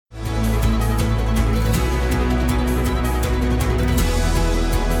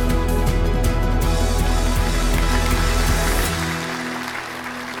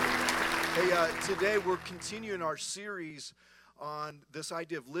we're continuing our series on this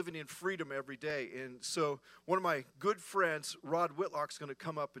idea of living in freedom every day. And so one of my good friends, Rod Whitlock, is going to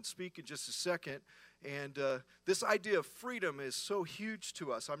come up and speak in just a second. And this idea of freedom is so huge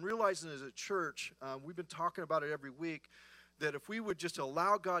to us. I'm realizing as a church, we've been talking about it every week, that if we would just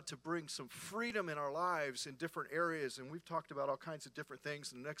allow God to bring some freedom in our lives in different areas, and we've talked about all kinds of different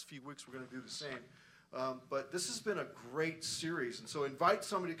things, in the next few weeks we're going to do the same. But this has been a great series, and so invite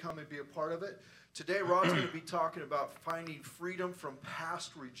somebody to come and be a part of it. Today, Rod's going to be talking about finding freedom from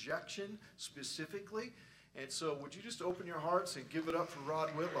past rejection specifically. And so would you just open your hearts and give it up for Rod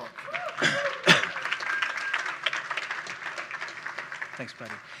Whitlock? Thanks,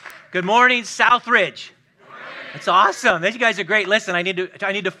 buddy. Good morning, Southridge. That's awesome. You guys are great. Listen, I need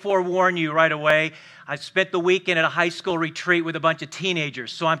to forewarn you right away. I spent the weekend at a high school retreat with a bunch of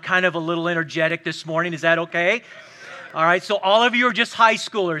teenagers, so I'm kind of a little energetic this morning. Is that okay? All right, so all of you are just high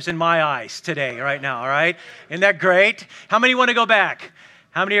schoolers in my eyes today, right now, all right? Isn't that great? How many want to go back?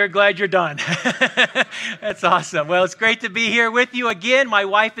 How many are glad you're done? That's awesome. Well, it's great to be here with you again. My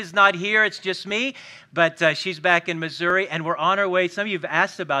wife is not here. It's just me. But she's back in Missouri, and we're on our way. Some of you have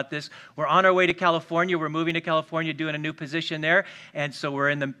asked about this. We're on our way to California. We're moving to California, doing a new position there. And so we're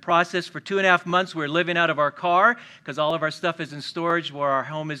in the process for 2.5 months. We're living out of our car because all of our stuff is in storage where our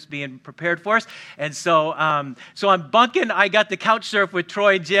home is being prepared for us. And so I'm bunking. I got the couch surf with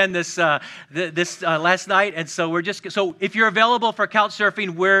Troy and Jen this last night. And so so if you're available for couch surfing,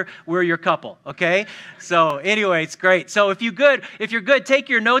 we're your couple, okay? So anyway, it's great. So if you're good, take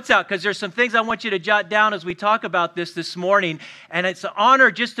your notes out because there's some things I want you to jot down as we talk about this morning. And it's an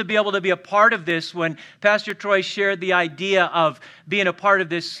honor just to be able to be a part of this. When Pastor Troy shared the idea of being a part of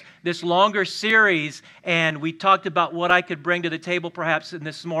this longer series, and we talked about what I could bring to the table perhaps in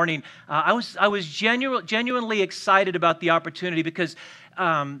this morning, I was genuinely excited about the opportunity because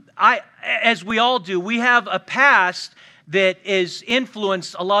as we all do, we have a past that is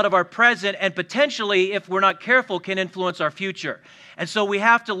influenced a lot of our present and potentially, if we're not careful, can influence our future. And so we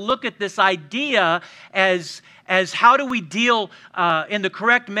have to look at this idea as how do we deal in the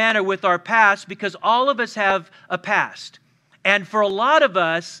correct manner with our past, because all of us have a past. And for a lot of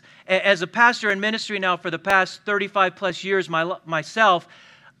us, as a pastor in ministry now for the past 35 plus years myself,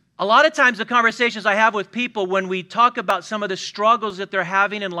 a lot of times the conversations I have with people when we talk about some of the struggles that they're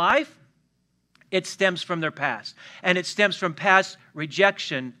having in life, it stems from their past. And it stems from past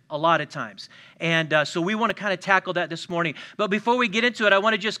rejection a lot of times. And so we want to kind of tackle that this morning. But before we get into it, I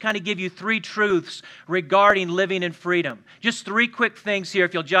want to just kind of give you 3 truths regarding living in freedom. Just 3 quick things here,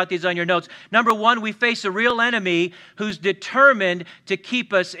 if you'll jot these on your notes. Number 1, we face a real enemy who's determined to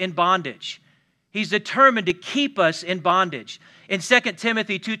keep us in bondage. He's determined to keep us in bondage. In 2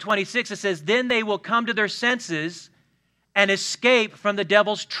 Timothy 2:26, it says, "Then they will come to their senses and escape from the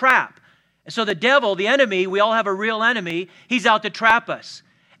devil's trap." And so the devil, the enemy, we all have a real enemy. He's out to trap us.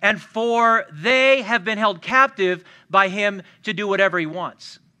 And for they have been held captive by him to do whatever he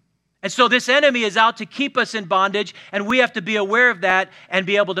wants. And so this enemy is out to keep us in bondage, and we have to be aware of that and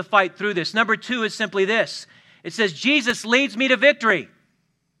be able to fight through this. Number 2 is simply this. It says, Jesus leads me to victory.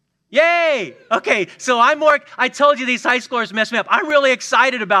 Yay! Okay, so I told you these high schoolers messed me up. I'm really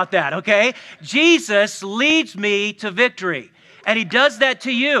excited about that, okay? Jesus leads me to victory. And he does that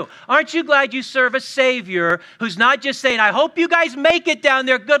to you. Aren't you glad you serve a Savior who's not just saying, I hope you guys make it down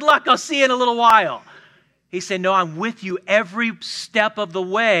there. Good luck. I'll see you in a little while. He said, no, I'm with you every step of the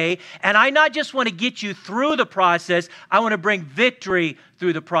way. And I not just want to get you through the process, I want to bring victory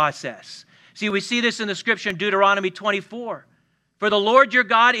through the process. See, we see this in the scripture in Deuteronomy 24. For the Lord your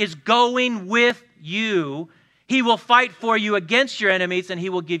God is going with you. He will fight for you against your enemies, and he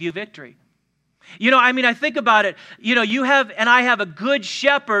will give you victory. I think about it. You have, and I have a good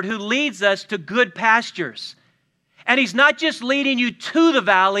shepherd who leads us to good pastures. And he's not just leading you to the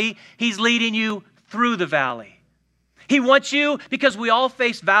valley, he's leading you through the valley. He wants you, because we all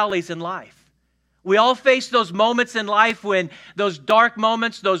face valleys in life. We all face those moments in life when those dark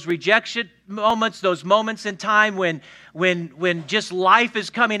moments, those rejection moments, those moments in time when just life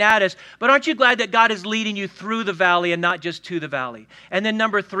is coming at us. But aren't you glad that God is leading you through the valley and not just to the valley? And then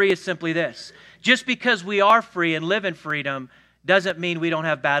number 3 is simply this. Just because we are free and live in freedom doesn't mean we don't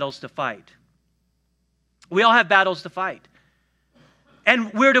have battles to fight. We all have battles to fight.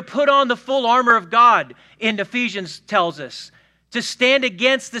 And we're to put on the full armor of God, in Ephesians tells us, to stand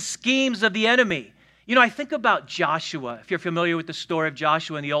against the schemes of the enemy. I think about Joshua, if you're familiar with the story of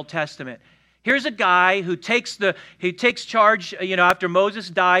Joshua in the Old Testament. Here's a guy who takes charge, after Moses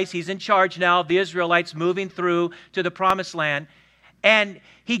dies, he's in charge now of the Israelites moving through to the Promised Land. And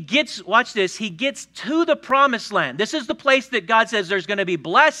he gets, watch this, he gets to the promised land. This is the place that God says there's going to be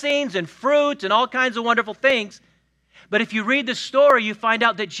blessings and fruit and all kinds of wonderful things. But if you read the story, you find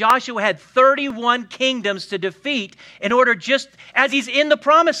out that Joshua had 31 kingdoms to defeat in order just as he's in the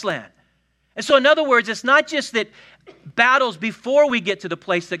promised land. And so in other words, it's not just that battles before we get to the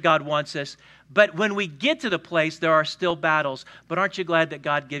place that God wants us, but when we get to the place, there are still battles. But aren't you glad that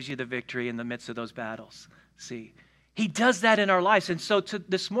God gives you the victory in the midst of those battles? See, he does that in our lives. And so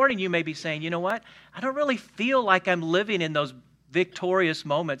this morning you may be saying, you know what? I don't really feel like I'm living in those victorious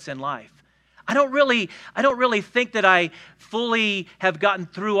moments in life. I don't really think that I fully have gotten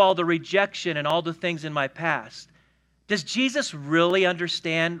through all the rejection and all the things in my past. Does Jesus really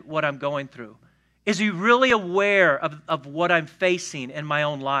understand what I'm going through? Is he really aware of what I'm facing in my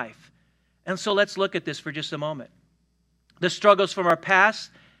own life? And so let's look at this for just a moment. The struggles from our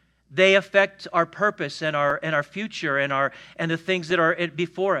past, they affect our purpose and our future and the things that are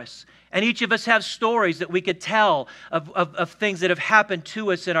before us. And each of us have stories that we could tell of things that have happened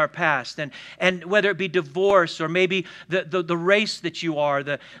to us in our past. And whether it be divorce or maybe the race that you are,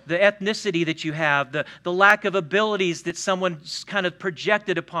 the ethnicity that you have, the lack of abilities that someone's kind of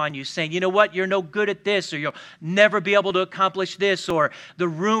projected upon you, saying, you know what, you're no good at this, or you'll never be able to accomplish this, or the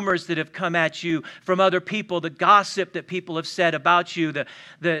rumors that have come at you from other people, the gossip that people have said about you,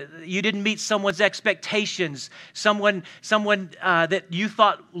 you didn't meet someone's expectations, someone that you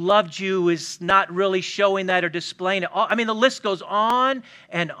thought loved you is not really showing that or displaying it. I mean, the list goes on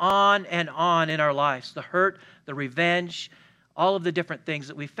and on and on in our lives. The hurt, the revenge, all of the different things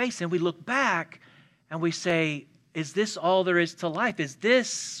that we face. And we look back and we say, is this all there is to life? Is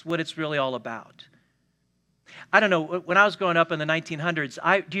this what it's really all about? I don't know. When I was growing up in the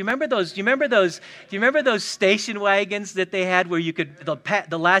 1900s, do you remember those station wagons that they had where you could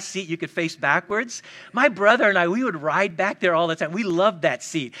the last seat you could face backwards? My brother and I, we would ride back there all the time. We loved that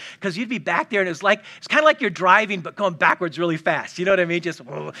seat because you'd be back there and it's kind of like you're driving but going backwards really fast. You know what I mean? Just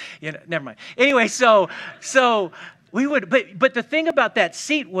never mind. Anyway, so we would. But the thing about that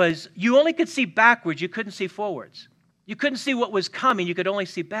seat was you only could see backwards. You couldn't see forwards. You couldn't see what was coming. You could only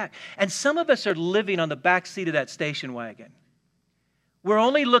see back. And some of us are living on the back seat of that station wagon. We're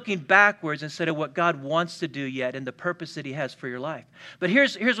only looking backwards instead of what God wants to do yet and the purpose that he has for your life. But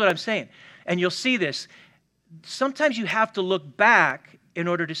here's what I'm saying, and you'll see this. Sometimes you have to look back in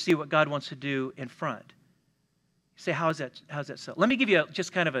order to see what God wants to do in front. You say, how's that so? Let me give you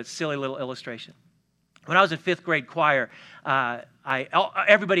just kind of a silly little illustration. When I was in fifth grade choir,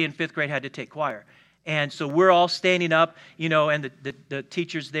 everybody in fifth grade had to take choir. And so we're all standing up, and the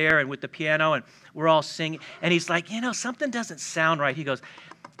teacher's there and with the piano, and we're all singing. And he's like, something doesn't sound right. He goes,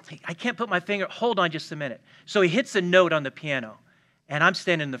 I can't put my finger, hold on just a minute. So he hits a note on the piano, and I'm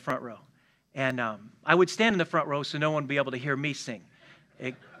standing in the front row. And I would stand in the front row so no one would be able to hear me sing,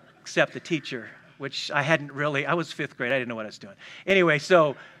 except the teacher, which I was fifth grade. I didn't know what I was doing. Anyway,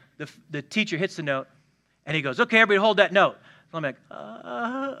 so the teacher hits the note, and he goes, okay, everybody hold that note. So I'm like,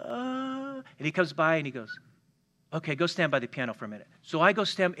 and he comes by and he goes, okay, go stand by the piano for a minute. So I go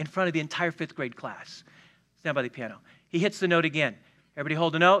stand in front of the entire fifth grade class, stand by the piano. He hits the note again. Everybody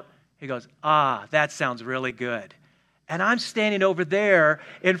hold the note. He goes, that sounds really good. And I'm standing over there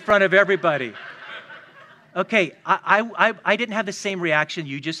in front of everybody. Okay, I didn't have the same reaction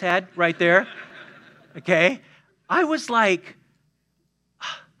you just had right there. Okay, I was like,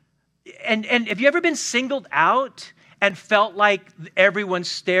 and have you ever been singled out and felt like everyone's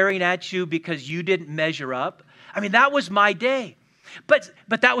staring at you because you didn't measure up? I mean, that was my day. But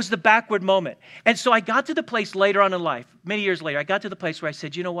that was the backward moment. And so I got to the place later on in life, many years later, I got to the place where I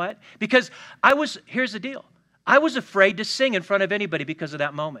said, you know what? Because here's the deal. I was afraid to sing in front of anybody because of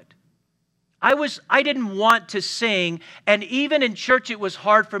that moment. I didn't want to sing, and even in church it was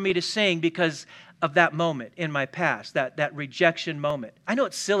hard for me to sing because of that moment in my past, that rejection moment. I know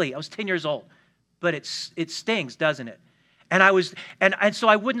it's silly. I was 10 years old. But it stings, doesn't it? And so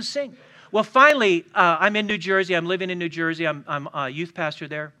I wouldn't sing. Well, finally, I'm in New Jersey. I'm living in New Jersey. I'm a youth pastor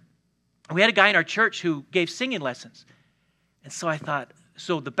there. And we had a guy in our church who gave singing lessons. And so I thought,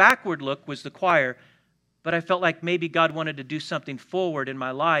 so the backward look was the choir, but I felt like maybe God wanted to do something forward in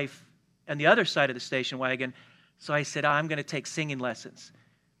my life on the other side of the station wagon. So I said, I'm going to take singing lessons.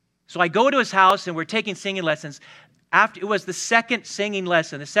 So I go to his house, and we're taking singing lessons. It was the second singing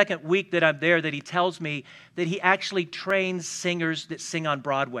lesson, the second week that I'm there, that he tells me that he actually trains singers that sing on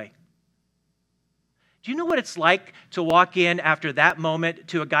Broadway. Do you know what it's like to walk in after that moment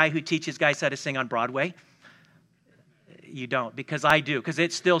to a guy who teaches guys how to sing on Broadway? You don't, because I do, because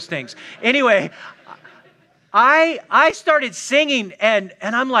it still stings. Anyway, I started singing, and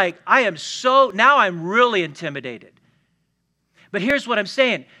I'm like, now I'm really intimidated. But here's what I'm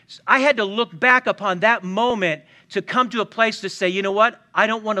saying. I had to look back upon that moment to come to a place to say, you know what? I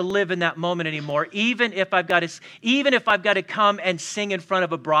don't want to live in that moment anymore. Even if I've got to come and sing in front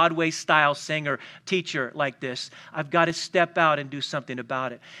of a Broadway-style singer, teacher like this, I've got to step out and do something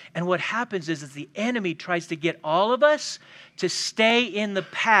about it. And what happens is the enemy tries to get all of us to stay in the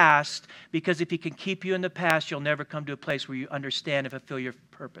past, because if he can keep you in the past, you'll never come to a place where you understand and fulfill your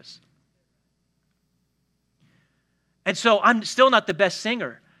purpose. And so I'm still not the best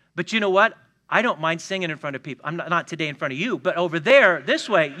singer, but you know what? I don't mind singing in front of people. I'm not today in front of you, but over there, this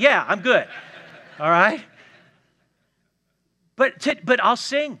way, yeah, I'm good. All right? But I'll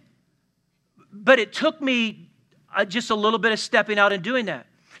sing. But it took me just a little bit of stepping out and doing that.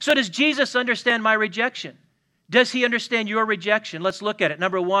 So does Jesus understand my rejection? Does he understand your rejection? Let's look at it.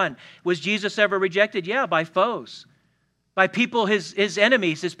 Number one, was Jesus ever rejected? Yeah, by foes. By people, his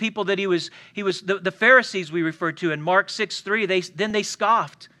enemies, his people that he was the Pharisees we referred to in Mark 6:3. Then they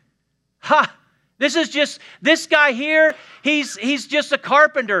scoffed. Ha! This guy here, he's just a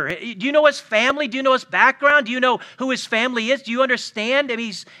carpenter. Do you know his family? Do you know his background? Do you know who his family is? Do you understand? I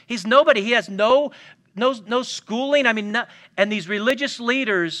mean, he's nobody. He has no schooling. I mean, and these religious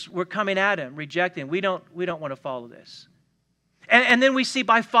leaders were coming at him, rejecting him. We don't want to follow this. And then we see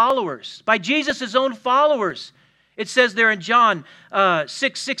by followers, by Jesus' own followers. It says there in John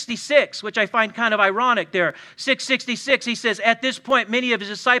 6:66, which I find kind of ironic there. 6:66, he says, at this point, many of his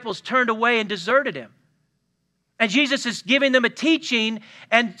disciples turned away and deserted him. And Jesus is giving them a teaching,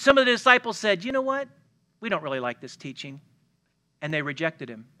 and some of the disciples said, you know what? We don't really like this teaching. And they rejected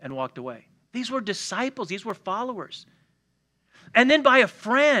him and walked away. These were disciples. These were followers. And then by a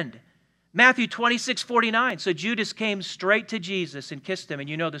friend, Matthew 26:49. So Judas came straight to Jesus and kissed him. And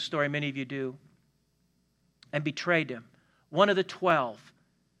you know the story, many of you do. And betrayed him. One of the 12.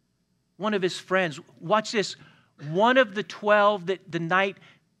 One of his friends. Watch this. One of the 12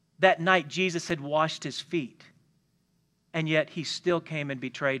 that night Jesus had washed his feet. And yet he still came and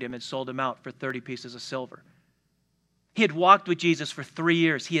betrayed him and sold him out for 30 pieces of silver. He had walked with Jesus for 3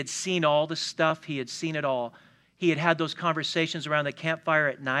 years. He had seen all the stuff. He had seen it all. He had had those conversations around the campfire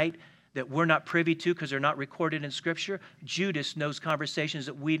at night that we're not privy to because they're not recorded in Scripture. Judas knows conversations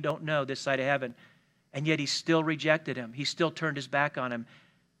that we don't know this side of heaven. And yet he still rejected him. He still turned his back on him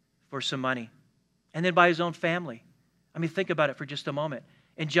for some money. And then by his own family. I mean, think about it for just a moment.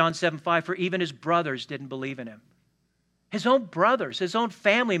 In John 7:5, for even his brothers didn't believe in him. His own brothers, his own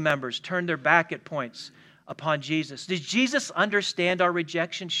family members turned their back at points upon Jesus. Does Jesus understand our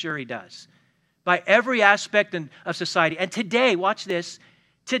rejection? Sure he does. By every aspect of society. And today, watch this,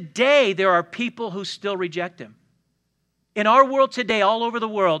 today there are people who still reject him. In our world today, all over the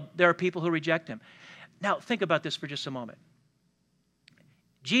world, there are people who reject him. Now, think about this for just a moment.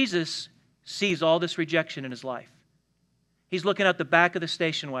 Jesus sees all this rejection in his life. He's looking at the back of the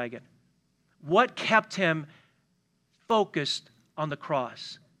station wagon. What kept him focused on the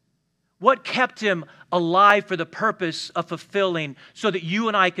cross? What kept him alive for the purpose of fulfilling so that you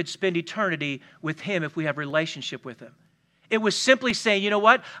and I could spend eternity with him if we have a relationship with him? It was simply saying, you know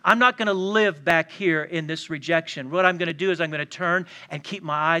what? I'm not going to live back here in this rejection. What I'm going to do is I'm going to turn and keep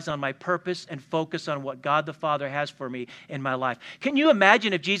my eyes on my purpose and focus on what God the Father has for me in my life. Can you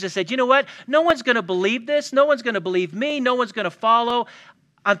imagine if Jesus said, you know what? No one's going to believe this. No one's going to believe me. No one's going to follow.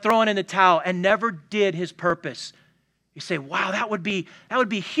 I'm throwing in the towel, and never did his purpose. You say, wow, that would be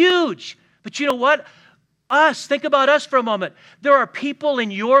huge. But you know what? Think about us for a moment. There are people in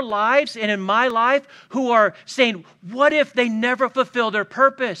your lives and in my life who are saying, what if they never fulfill their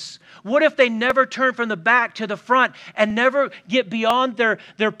purpose? What if they never turn from the back to the front and never get beyond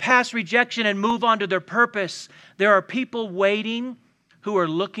their past rejection and move on to their purpose? There are people waiting who are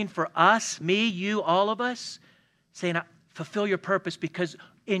looking for us, me, you, all of us, saying, fulfill your purpose, because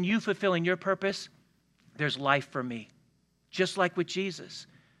in you fulfilling your purpose, there's life for me. Just like with Jesus.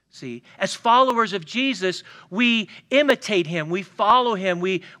 See, as followers of Jesus, we imitate him, we follow him,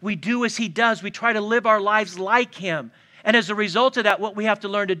 we do as he does, we try to live our lives like him. And as a result of that, what we have to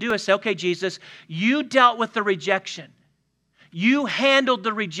learn to do is say, okay, Jesus, you dealt with the rejection. You handled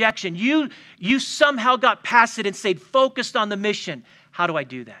the rejection. You somehow got past it and stayed focused on the mission. How do I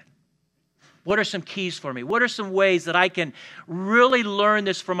do that? What are some keys for me? What are some ways that I can really learn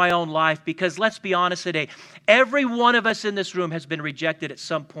this for my own life? Because let's be honest today, every one of us in this room has been rejected at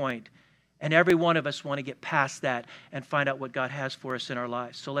some point, and every one of us want to get past that and find out what God has for us in our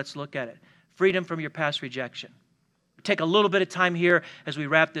lives. So let's look at it. Freedom from your past rejection. Take a little bit of time here as we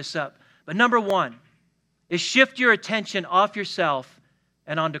wrap this up. But number one is shift your attention off yourself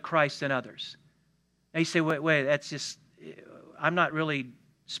and onto Christ and others. Now you say, wait, that's just, I'm not really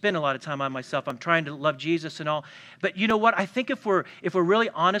spend a lot of time on myself. I'm trying to love Jesus and all. But you know what? I think if we're really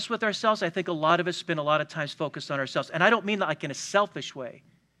honest with ourselves, I think a lot of us spend a lot of times focused on ourselves. And I don't mean that like in a selfish way.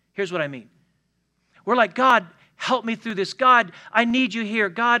 Here's what I mean. We're like, God, help me through this. God, I need you here.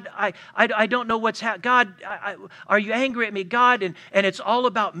 God, I don't know what's happening. God, are you angry at me? God, and it's all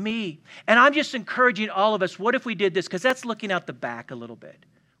about me. And I'm just encouraging all of us, what if we did this? Because that's looking out the back a little bit.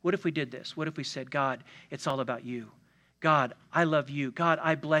 What if we did this? What if we said, God, it's all about you. God, I love you. God,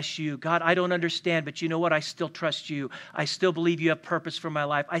 I bless you. God, I don't understand, but you know what? I still trust you. I still believe you have purpose for my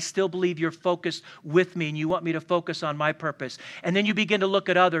life. I still believe you're focused with me and you want me to focus on my purpose. And then you begin to look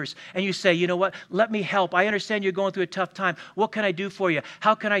at others and you say, you know what? Let me help. I understand you're going through a tough time. What can I do for you?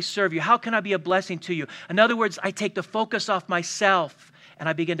 How can I serve you? How can I be a blessing to you? In other words, I take the focus off myself and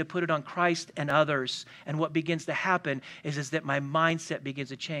I begin to put it on Christ and others. And what begins to happen is that my mindset begins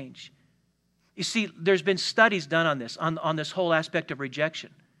to change. You see, there's been studies done on this whole aspect of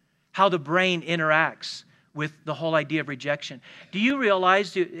rejection, how the brain interacts with the whole idea of rejection. Do you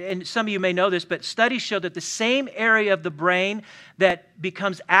realize, and some of you may know this, but studies show that the same area of the brain that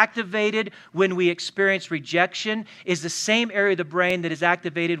becomes activated when we experience rejection is the same area of the brain that is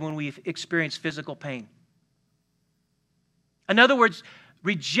activated when we experience physical pain. In other words,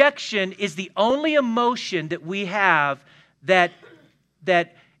 rejection is the only emotion that we have that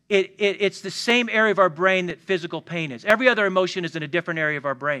it's the same area of our brain that physical pain is. Every other emotion is in a different area of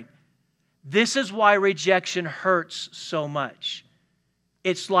our brain. This is why rejection hurts so much.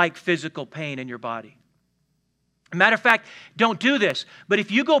 It's like physical pain in your body. Matter of fact, don't do this, but if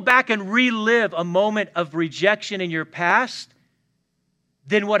you go back and relive a moment of rejection in your past,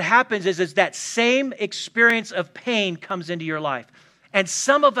 then what happens is that same experience of pain comes into your life. And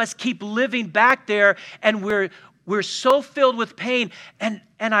some of us keep living back there, and we're so filled with pain, and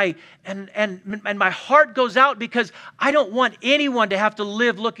my heart goes out because I don't want anyone to have to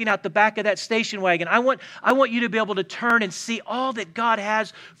live looking out the back of that station wagon. I want you to be able to turn and see all that God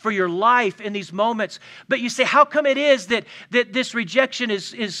has for your life in these moments. But you say, how come it is that this rejection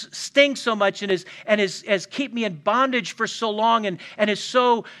is stings so much and has kept me in bondage for so long and is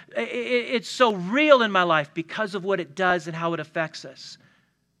so it's so real in my life because of what it does and how it affects us.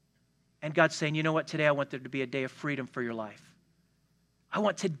 And God's saying, you know what, today I want there to be a day of freedom for your life. I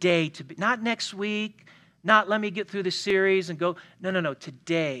want today to be, not next week, not let me get through the series and go, no,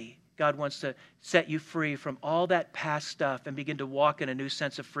 today God wants to set you free from all that past stuff and begin to walk in a new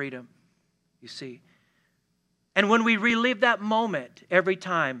sense of freedom, you see. And when we relive that moment, every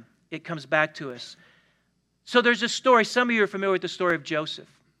time it comes back to us. So there's a story, some of you are familiar with the story of Joseph.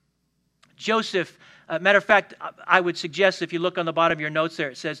 Joseph, matter of fact, I would suggest if you look on the bottom of your notes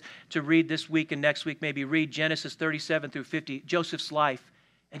there, it says to read this week and next week, maybe read Genesis 37 through 50, Joseph's life,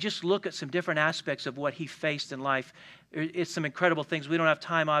 and just look at some different aspects of what he faced in life. It's some incredible things. We don't have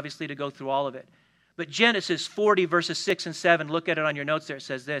time, obviously, to go through all of it. But Genesis 40, verses 6 and 7, look at it on your notes there. It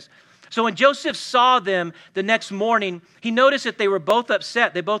says this. So when Joseph saw them the next morning, he noticed that they were both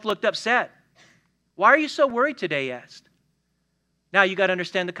upset. They both looked upset. Why are you so worried today, he asked. Now you got to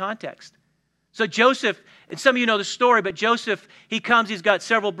understand the context. So Joseph, and some of you know the story, but Joseph, he comes, he's got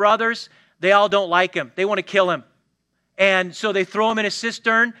several brothers. They all don't like him. They want to kill him. And so they throw him in a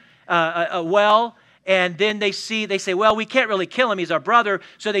cistern, a well, and then they say, well, we can't really kill him. He's our brother.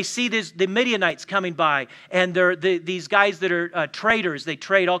 So they see the Midianites coming by, and they're these guys that are traders. They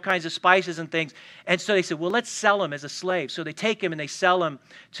trade all kinds of spices and things. And so they said, well, let's sell him as a slave. So they take him and they sell him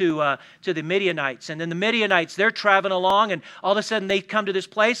to the Midianites. And then the Midianites, they're traveling along, and all of a sudden they come to this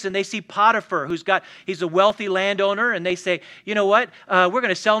place and they see Potiphar, he's a wealthy landowner, and they say, you know what? We're going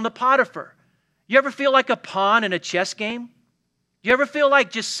to sell him to Potiphar. You ever feel like a pawn in a chess game? You ever feel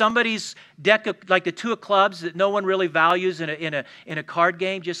like just somebody's deck of, like the two of clubs that no one really values in a card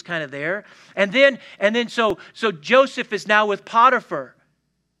game, just kind of there? And then so Joseph is now with Potiphar,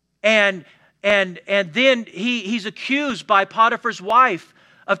 and then he's accused by Potiphar's wife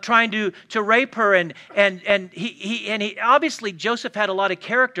of trying to rape her, and he obviously Joseph had a lot of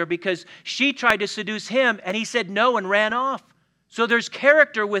character because she tried to seduce him, and he said no and ran off. So there's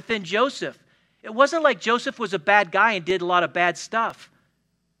character within Joseph. It wasn't like Joseph was a bad guy and did a lot of bad stuff.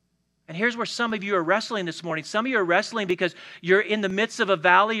 And here's where some of you are wrestling this morning. Some of you are wrestling because you're in the midst of a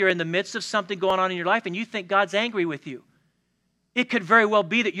valley, you're in the midst of something going on in your life, and you think God's angry with you. It could very well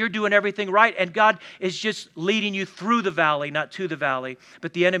be that you're doing everything right, and God is just leading you through the valley, not to the valley,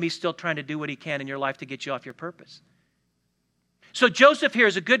 but the enemy's still trying to do what he can in your life to get you off your purpose. So Joseph here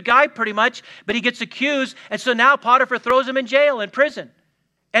is a good guy pretty much, but he gets accused, and so now Potiphar throws him in jail, in prison.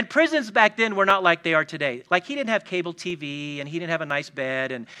 And prisons back then were not like they are today. Like he didn't have cable TV, and he didn't have a nice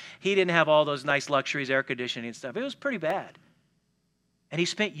bed, and he didn't have all those nice luxuries, air conditioning and stuff. It was pretty bad. And he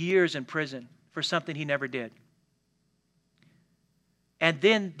spent years in prison for something he never did. And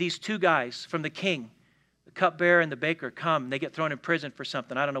then these two guys from the king, the cupbearer and the baker, come. And they get thrown in prison for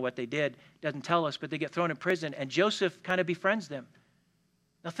something. I don't know what they did. It doesn't tell us, but they get thrown in prison. And Joseph kind of befriends them.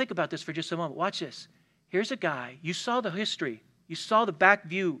 Now think about this for just a moment. Watch this. Here's a guy. You saw the history. You saw the back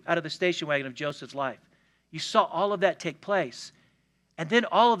view out of the station wagon of Joseph's life. You saw all of that take place. And then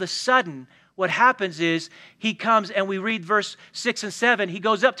all of a sudden, what happens is he comes, and we read verse 6 and 7. He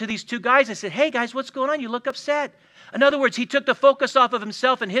goes up to these two guys and said, hey guys, what's going on? You look upset. In other words, he took the focus off of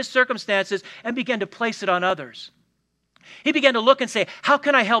himself and his circumstances and began to place it on others. He began to look and say, how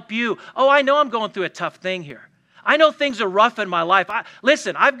can I help you? Oh, I know I'm going through a tough thing here. I know things are rough in my life.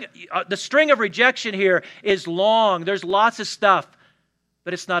 The string of rejection here is long. There's lots of stuff,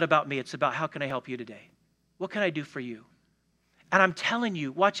 but it's not about me. It's about how can I help you today? What can I do for you? And I'm telling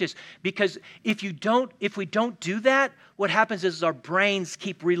you, watch this, because if we don't do that, what happens is our brains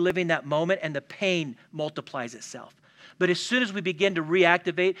keep reliving that moment and the pain multiplies itself. But as soon as we begin to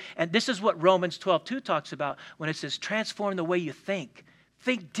reactivate, and this is what Romans 12:2 talks about when it says, transform the way you think.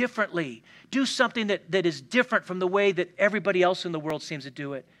 Think differently. Do something that is different from the way that everybody else in the world seems to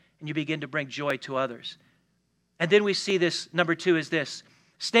do it. And you begin to bring joy to others. And then we see this, number 2 is this.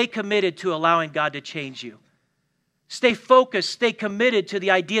 Stay committed to allowing God to change you. Stay focused, stay committed to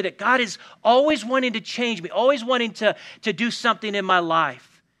the idea that God is always wanting to change me, always wanting to do something in my life.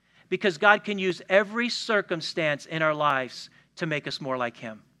 Because God can use every circumstance in our lives to make us more like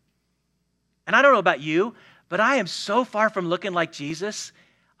Him. And I don't know about you, but I am so far from looking like Jesus.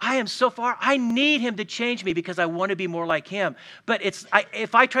 I need Him to change me because I want to be more like Him. But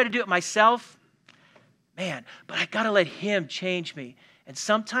if I try to do it myself, but I got to let Him change me. And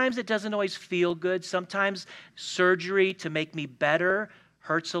sometimes it doesn't always feel good. Sometimes surgery to make me better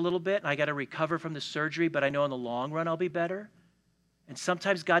hurts a little bit, and I got to recover from the surgery, but I know in the long run I'll be better. And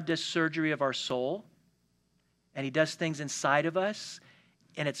sometimes God does surgery of our soul, and He does things inside of us,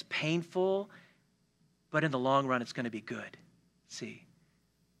 and it's painful, but in the long run it's going to be good. See?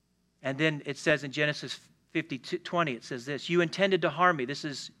 And then it says in Genesis 50:20, it says this, you intended to harm me. This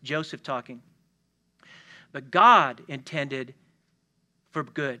is Joseph talking. But God intended for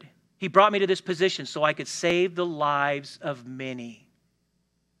good. He brought me to this position so I could save the lives of many.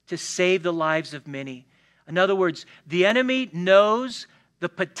 To save the lives of many. In other words, the enemy knows the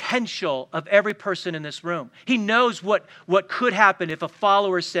potential of every person in this room. He knows what could happen if a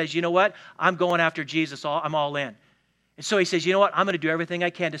follower says, you know what, I'm going after Jesus, I'm all in. And so he says, you know what, I'm going to do everything I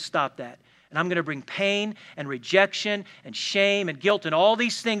can to stop that. And I'm going to bring pain and rejection and shame and guilt and all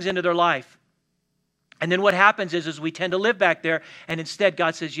these things into their life. And then what happens is we tend to live back there, and instead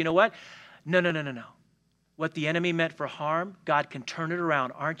God says, you know what, no. What the enemy meant for harm, God can turn it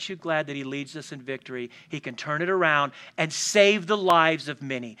around. Aren't you glad that He leads us in victory? He can turn it around and save the lives of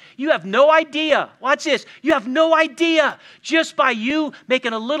many. You have no idea. Watch this. You have no idea. Just by you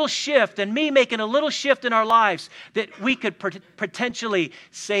making a little shift and me making a little shift in our lives that we could potentially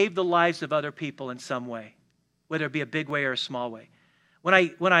save the lives of other people in some way, whether it be a big way or a small way. When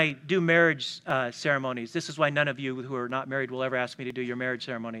I do marriage ceremonies, this is why none of you who are not married will ever ask me to do your marriage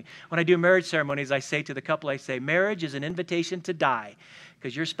ceremony. When I do marriage ceremonies, I say to the couple, marriage is an invitation to die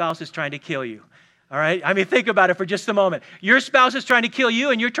because your spouse is trying to kill you. All right? I mean, think about it for just a moment. Your spouse is trying to kill you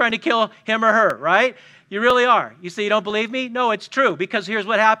and you're trying to kill him or her, right? You really are. You say you don't believe me? No, it's true, because here's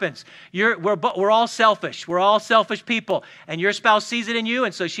what happens. We're all selfish. We're all selfish people. And your spouse sees it in you,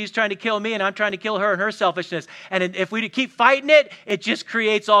 and so she's trying to kill me, and I'm trying to kill her and her selfishness. And if we keep fighting it, it just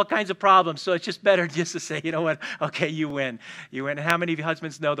creates all kinds of problems. So it's just better just to say, you know what? Okay, you win. You win. And how many of you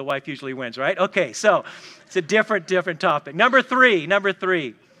husbands know the wife usually wins, right? Okay, so it's a different topic. Number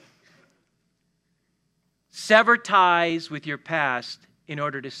three. Sever ties with your past in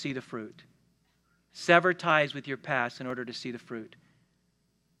order to see the fruit. Sever ties with your past in order to see the fruit.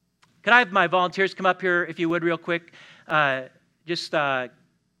 Could I have my volunteers come up here, if you would, real quick? Just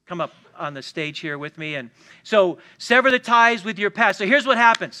come up on the stage here with me. And so, sever the ties with your past. So here's what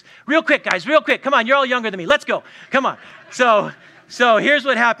happens. Real quick, guys, real quick. Come on, you're all younger than me. Let's go. Come on. So here's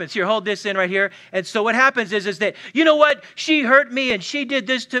what happens. Here, hold this in right here. And so what happens is that, you know what? She hurt me and she did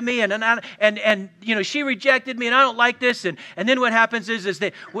this to me and you know, she rejected me and I don't like this. And then what happens is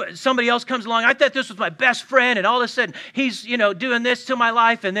that somebody else comes along. I thought this was my best friend and all of a sudden he's, you know, doing this to my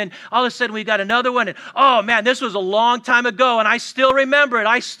life. And then all of a sudden we got another one. And oh man, this was a long time ago and I still remember it.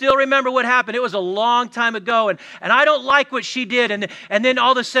 I still remember what happened. It was a long time ago and I don't like what she did. And then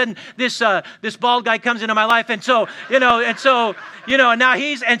all of a sudden this bald guy comes into my life. And so,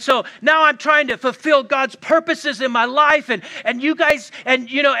 now I'm trying to fulfill God's purposes in my life. And you guys, and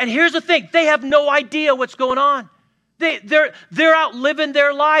here's the thing. They have no idea what's going on. They're out living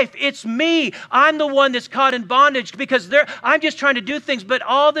their life. It's me. I'm the one that's caught in bondage because I'm just trying to do things, but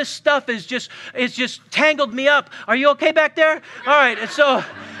all this stuff is just tangled me up. Are you okay back there? All right. And so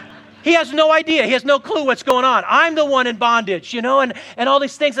he has no idea. He has no clue what's going on. I'm the one in bondage, and all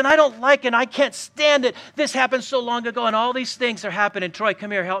these things, and I don't like it, and I can't stand it. This happened so long ago, and all these things are happening. Troy, come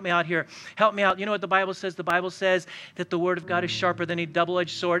here. Help me out here. Help me out. You know what the Bible says? The Bible says that the Word of God is sharper than a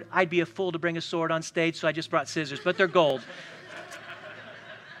double-edged sword. I'd be a fool to bring a sword on stage, so I just brought scissors, but they're gold.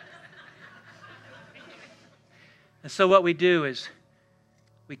 And so what we do is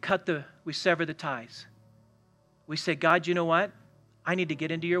we sever the ties. We say, God, you know what? I need to get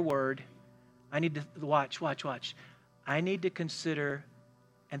into your word. I need to watch. I need to consider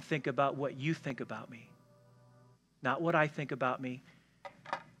and think about what you think about me. Not what I think about me.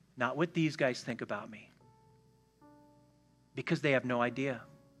 Not what these guys think about me. Because they have no idea.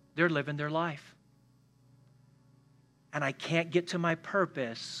 They're living their life. And I can't get to my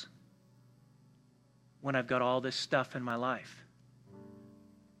purpose when I've got all this stuff in my life.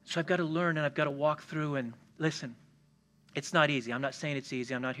 So I've got to learn and I've got to walk through and listen. It's not easy. I'm not saying it's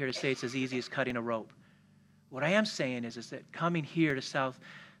easy. I'm not here to say it's as easy as cutting a rope. What I am saying is that coming here to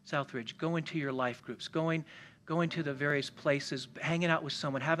Southridge, going to your life groups, going to the various places, hanging out with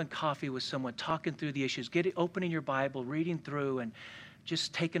someone, having coffee with someone, talking through the issues, opening your Bible, reading through, and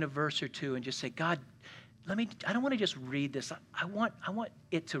just taking a verse or two and just say, God, I don't want to just read this. I want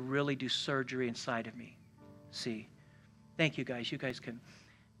it to really do surgery inside of me. See? Thank you, guys. You guys can.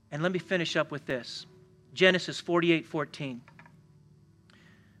 And let me finish up with this. Genesis 48:14.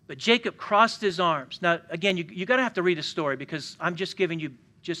 But Jacob crossed his arms. Now, again, you got to have to read the story because I'm just giving you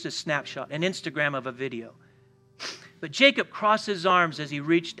just a snapshot, an Instagram of a video. But Jacob crossed his arms as he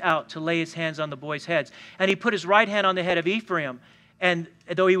reached out to lay his hands on the boys' heads. And he put his right hand on the head of Ephraim, and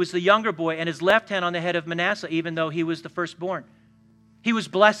though he was the younger boy, and his left hand on the head of Manasseh, even though he was the firstborn. He was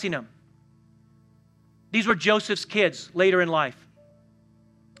blessing him. These were Joseph's kids later in life.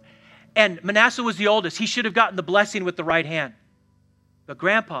 And Manasseh was the oldest. He should have gotten the blessing with the right hand. But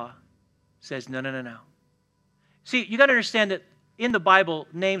Grandpa says, no. See, you got to understand that in the Bible,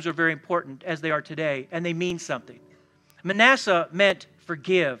 names are very important as they are today, and they mean something. Manasseh meant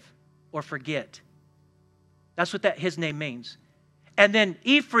forgive or forget. That's what his name means. And then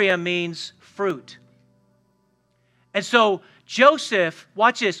Ephraim means fruit. And so Joseph,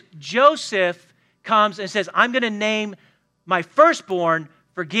 watch this, Joseph comes and says, I'm going to name my firstborn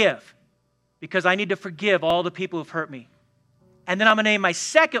Forgive, because I need to forgive all the people who've hurt me. And then I'm going to name my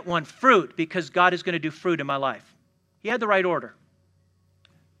second one Fruit, because God is going to do fruit in my life. He had the right order.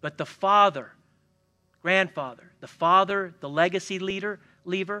 But the grandfather, the legacy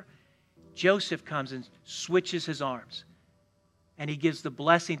leaver, Joseph comes and switches his arms. And he gives the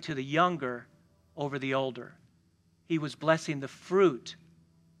blessing to the younger over the older. He was blessing the fruit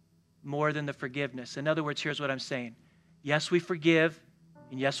more than the forgiveness. In other words, here's what I'm saying. Yes, we forgive,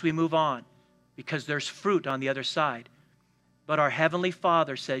 and yes, we move on, because there's fruit on the other side. But our Heavenly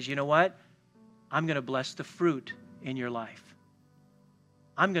Father says, you know what? I'm going to bless the fruit in your life.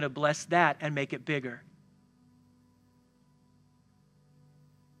 I'm going to bless that and make it bigger.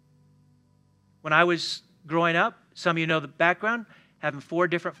 When I was growing up, some of you know the background, having 4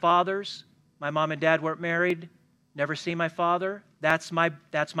 different fathers. My mom and dad weren't married. Never seen my father. That's my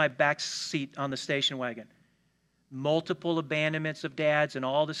back seat on the station wagon. Multiple abandonments of dads and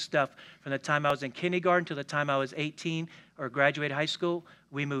all this stuff. From the time I was in kindergarten to the time I was 18 or graduated high school,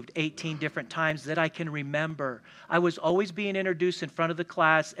 we moved 18 different times that I can remember. I was always being introduced in front of the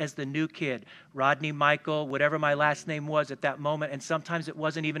class as the new kid, Rodney Michael, whatever my last name was at that moment. And sometimes it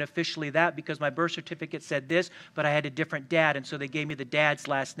wasn't even officially that because my birth certificate said this, but I had a different dad. And so they gave me the dad's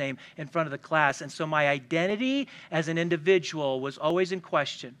last name in front of the class. And so my identity as an individual was always in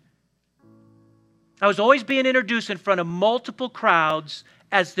question. I was always being introduced in front of multiple crowds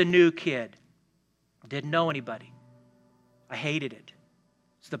as the new kid. Didn't know anybody. I hated it.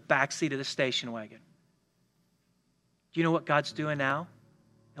 It's the backseat of the station wagon. Do you know what God's doing now?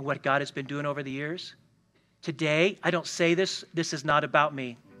 And what God has been doing over the years? Today, I don't say this is not about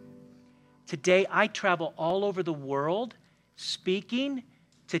me. Today, I travel all over the world speaking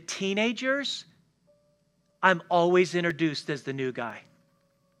to teenagers. I'm always introduced as the new guy.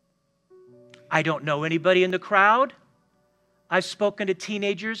 I don't know anybody in the crowd. I've spoken to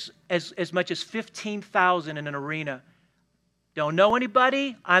teenagers as much as 15,000 in an arena. Don't know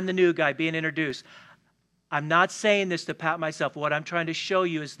anybody. I'm the new guy being introduced. I'm not saying this to pat myself. What I'm trying to show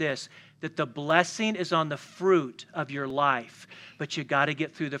you is this, that the blessing is on the fruit of your life, but you got to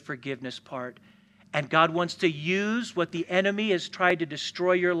get through the forgiveness part. And God wants to use what the enemy has tried to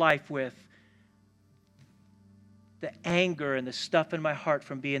destroy your life with the anger and the stuff in my heart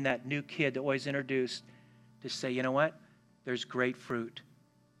from being that new kid that always introduced, to say, you know what? There's great fruit.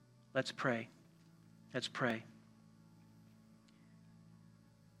 Let's pray. Let's pray.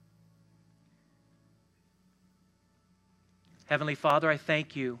 Heavenly Father, I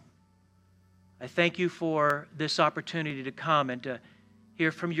thank you. I thank you for this opportunity to come and to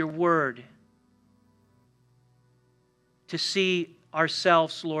hear from your word, to see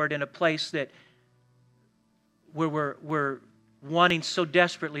ourselves, Lord, in a place that where we're wanting so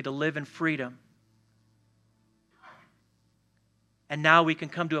desperately to live in freedom. And now we can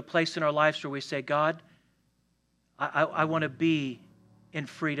come to a place in our lives where we say, God, I want to be in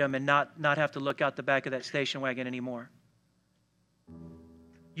freedom and not have to look out the back of that station wagon anymore.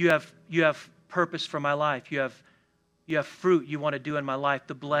 You have purpose for my life. You have fruit you want to do in my life.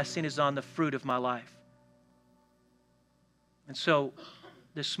 The blessing is on the fruit of my life. And so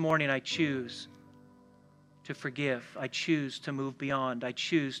this morning I choose to forgive. I choose to move beyond. I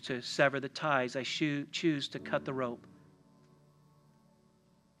choose to sever the ties. I choose to cut the rope.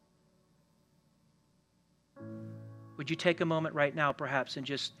 Would you take a moment right now, perhaps, and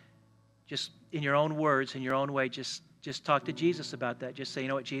just in your own words, in your own way, just talk to Jesus about that. Just say, you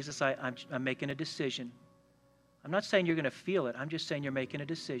know what, Jesus, I'm making a decision. I'm not saying you're going to feel it. I'm just saying you're making a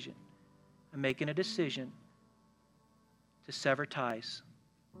decision. I'm making a decision to sever ties,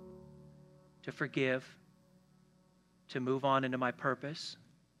 to forgive, to move on into my purpose,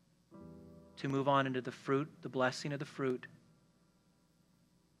 to move on into the fruit, the blessing of the fruit.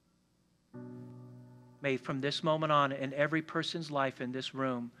 May from this moment on, in every person's life in this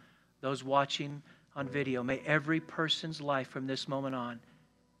room, those watching on video, may every person's life from this moment on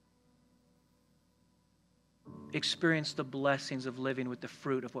experience the blessings of living with the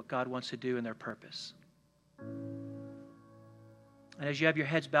fruit of what God wants to do in their purpose. And as you have your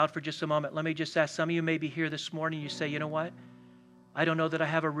heads bowed for just a moment, let me just ask, some of you may be here this morning, you say, you know what? I don't know that I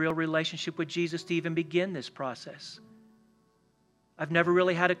have a real relationship with Jesus to even begin this process. I've never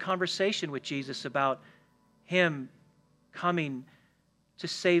really had a conversation with Jesus about Him coming to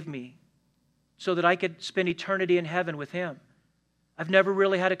save me so that I could spend eternity in heaven with Him. I've never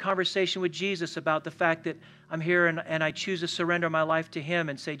really had a conversation with Jesus about the fact that I'm here and I choose to surrender my life to Him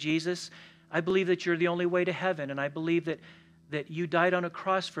and say, Jesus, I believe that you're the only way to heaven, and I believe that you died on a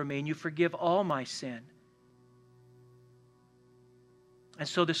cross for me and you forgive all my sin. And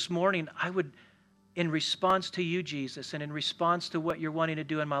so this morning, I would, in response to you, Jesus, and in response to what you're wanting to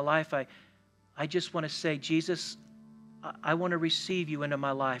do in my life, I just want to say, Jesus, I want to receive you into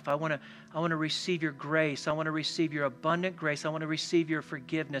my life. I want to receive your grace. I want to receive your abundant grace. I want to receive your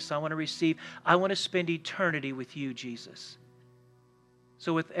forgiveness. I want to spend eternity with you, Jesus.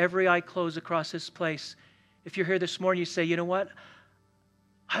 So with every eye closed across this place, if you're here this morning, you say, you know what?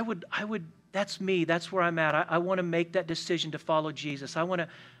 I would, that's me. That's where I'm at. I want to make that decision to follow Jesus. I want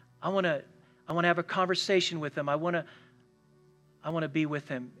to have a conversation with Him. I want to be with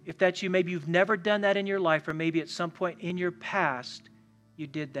Him. If that's you, maybe you've never done that in your life, or maybe at some point in your past you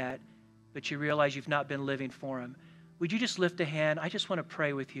did that, but you realize you've not been living for Him. Would you just lift a hand? I just want to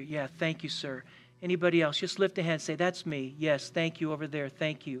pray with you. Yeah, thank you, sir. Anybody else? Just lift a hand. Say, that's me. Yes, thank you over there.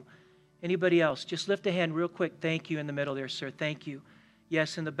 Thank you. Anybody else? Just lift a hand real quick. Thank you in the middle there, sir. Thank you.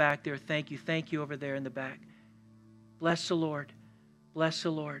 Yes, in the back there. Thank you. Thank you over there in the back. Bless the Lord. Bless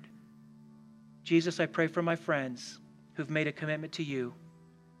the Lord. Jesus, I pray for my friends who've made a commitment to you.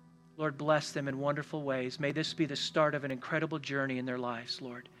 Lord, bless them in wonderful ways. May this be the start of an incredible journey in their lives,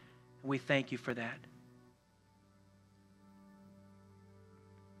 Lord. And we thank you for that.